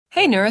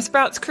Hey Neura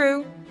Sprouts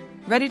crew!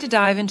 Ready to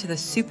dive into the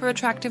super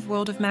attractive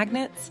world of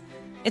magnets?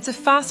 It's a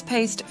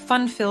fast-paced,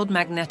 fun-filled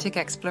magnetic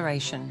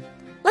exploration.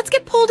 Let's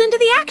get pulled into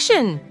the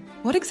action!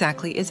 What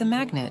exactly is a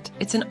magnet?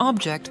 It's an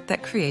object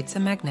that creates a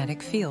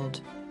magnetic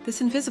field. This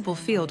invisible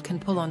field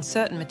can pull on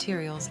certain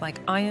materials like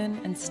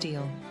iron and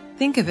steel.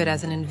 Think of it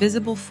as an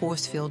invisible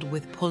force field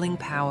with pulling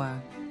power.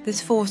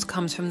 This force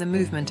comes from the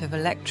movement of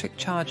electric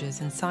charges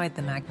inside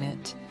the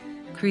magnet,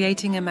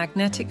 creating a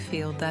magnetic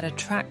field that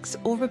attracts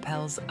or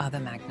repels other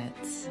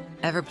magnets.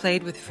 Ever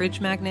played with fridge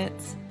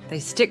magnets? They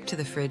stick to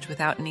the fridge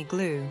without any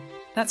glue.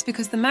 That's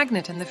because the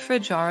magnet and the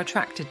fridge are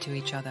attracted to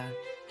each other.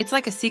 It's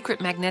like a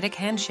secret magnetic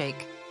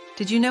handshake.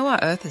 Did you know our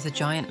Earth is a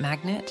giant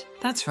magnet?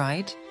 That's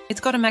right.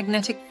 It's got a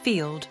magnetic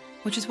field,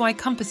 which is why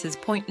compasses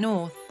point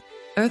north.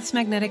 Earth's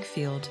magnetic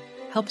field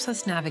helps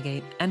us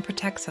navigate and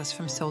protects us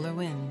from solar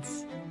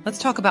winds. Let's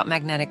talk about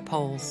magnetic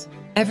poles.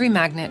 Every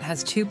magnet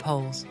has two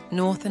poles,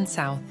 north and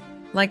south.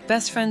 Like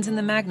best friends in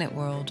the magnet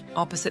world,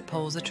 opposite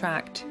poles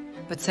attract.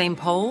 But same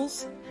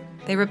poles?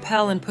 They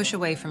repel and push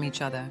away from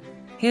each other.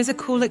 Here's a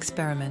cool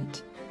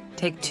experiment.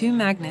 Take two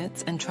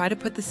magnets and try to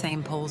put the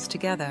same poles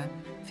together.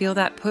 Feel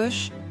that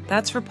push?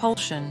 That's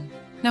repulsion.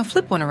 Now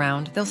flip one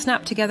around, they'll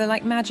snap together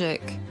like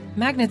magic.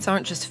 Magnets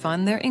aren't just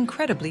fun, they're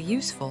incredibly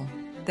useful.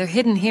 They're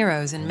hidden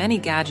heroes in many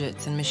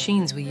gadgets and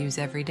machines we use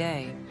every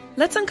day.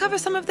 Let's uncover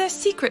some of their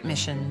secret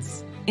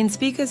missions. In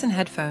speakers and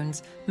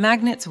headphones,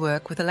 magnets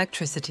work with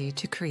electricity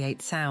to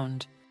create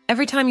sound.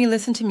 Every time you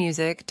listen to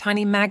music,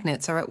 tiny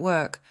magnets are at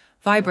work,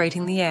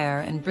 vibrating the air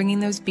and bringing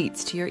those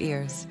beats to your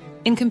ears.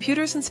 In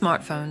computers and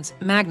smartphones,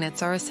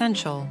 magnets are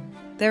essential.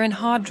 They're in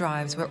hard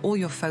drives where all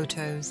your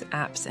photos,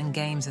 apps, and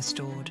games are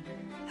stored,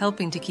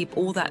 helping to keep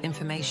all that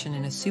information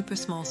in a super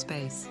small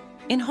space.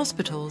 In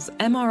hospitals,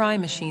 MRI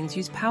machines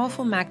use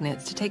powerful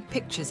magnets to take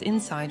pictures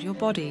inside your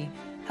body,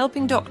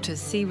 helping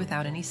doctors see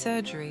without any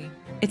surgery.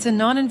 It's a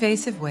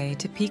non-invasive way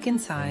to peek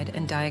inside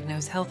and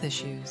diagnose health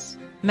issues.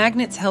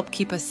 Magnets help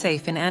keep us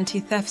safe in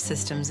anti-theft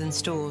systems in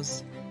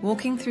stores.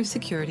 Walking through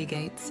security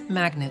gates,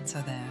 magnets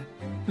are there,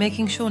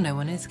 making sure no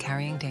one is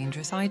carrying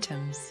dangerous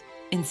items.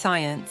 In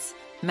science,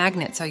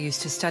 magnets are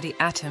used to study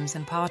atoms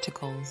and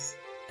particles.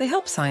 They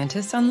help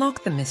scientists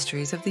unlock the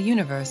mysteries of the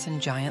universe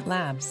in giant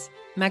labs.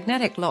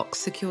 Magnetic locks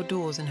secure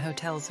doors in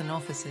hotels and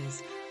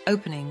offices,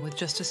 opening with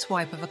just a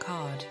swipe of a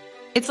card.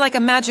 It's like a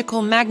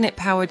magical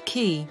magnet-powered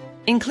key.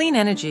 In clean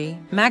energy,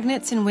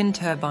 magnets in wind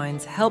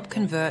turbines help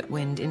convert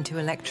wind into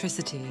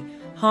electricity,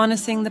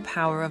 harnessing the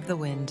power of the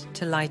wind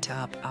to light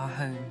up our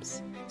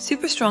homes.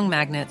 Super strong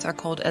magnets are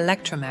called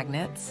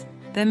electromagnets.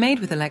 They're made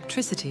with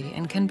electricity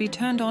and can be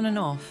turned on and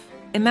off.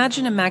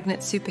 Imagine a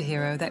magnet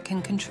superhero that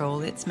can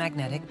control its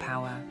magnetic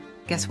power.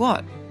 Guess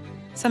what?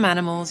 Some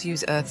animals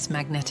use Earth's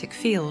magnetic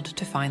field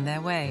to find their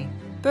way.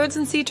 Birds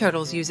and sea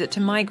turtles use it to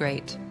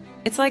migrate.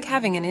 It's like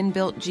having an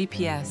inbuilt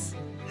GPS.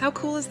 How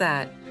cool is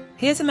that?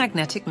 Here's a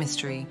magnetic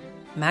mystery: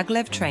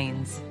 maglev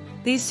trains.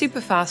 These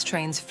super-fast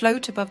trains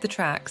float above the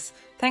tracks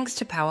thanks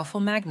to powerful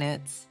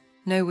magnets.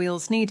 No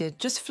wheels needed,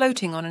 just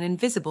floating on an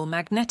invisible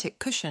magnetic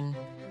cushion.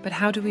 But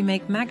how do we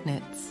make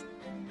magnets?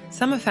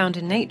 Some are found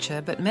in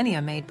nature, but many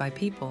are made by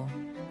people.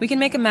 We can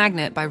make a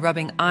magnet by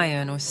rubbing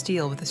iron or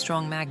steel with a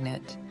strong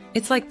magnet.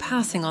 It's like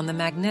passing on the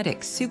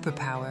magnetic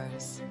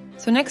superpowers.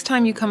 So next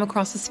time you come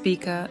across a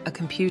speaker, a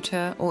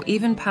computer, or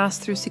even pass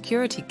through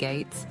security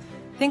gates,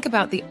 think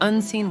about the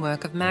unseen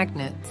work of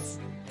magnets.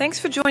 Thanks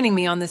for joining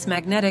me on this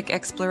magnetic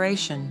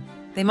exploration.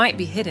 They might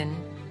be hidden,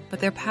 but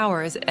their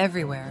power is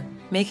everywhere,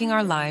 making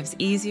our lives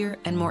easier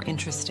and more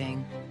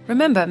interesting.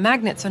 Remember,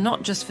 magnets are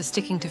not just for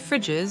sticking to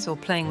fridges or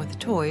playing with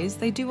toys,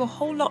 they do a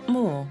whole lot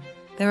more.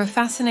 They're a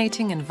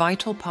fascinating and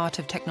vital part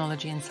of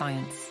technology and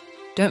science.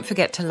 Don't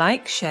forget to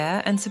like,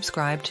 share, and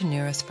subscribe to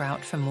Neura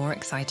Sprout for more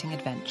exciting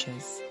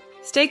adventures.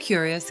 Stay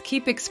curious,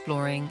 keep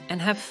exploring,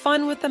 and have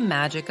fun with the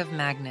magic of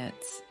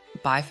magnets.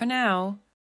 Bye for now.